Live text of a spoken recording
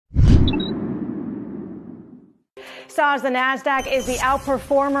saw as the NASDAQ is the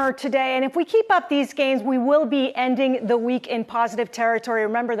outperformer today. And if we keep up these gains, we will be ending the week in positive territory.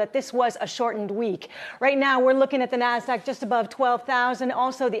 Remember that this was a shortened week. Right now, we're looking at the NASDAQ just above 12,000.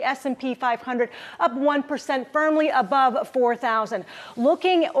 Also, the S&P 500 up 1%, firmly above 4,000.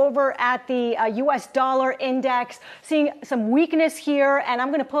 Looking over at the U.S. dollar index, seeing some weakness here. And I'm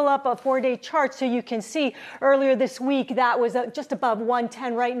going to pull up a 4-day chart so you can see earlier this week that was just above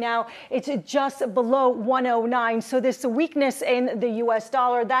 110. Right now, it's just below 109. So this weakness in the U.S.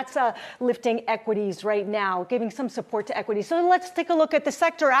 dollar, that's lifting equities right now, giving some support to equities. So let's take a look at the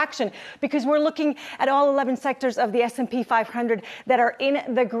sector action, because we're looking at all 11 sectors of the S&P 500 that are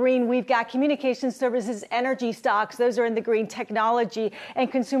in the green. We've got communication services, energy stocks. Those are in the green, technology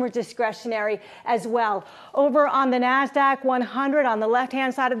and consumer discretionary as well. Over on the NASDAQ 100, on the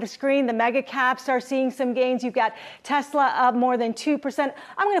left-hand side of the screen, the mega caps are seeing some gains. You've got Tesla up more than 2%.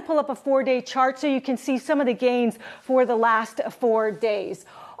 I'm going to pull up a 4-day chart so you can see some of the gains for the last 4 days.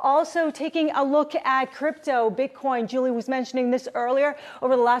 Also taking a look at crypto, Bitcoin. Julie was mentioning this earlier.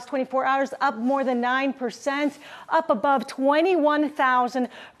 Over the last 24 hours, up more than 9%, up above 21,000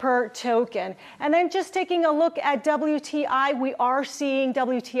 per token. And then just taking a look at WTI, we are seeing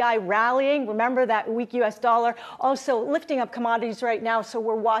WTI rallying. Remember that weak U.S. dollar also lifting up commodities right now. So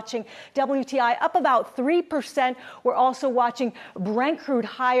we're watching WTI up about 3%. We're also watching Brent crude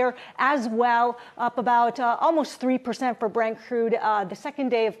higher as well, up about almost 3% for Brent crude, the second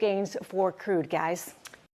day of gains for crude, guys.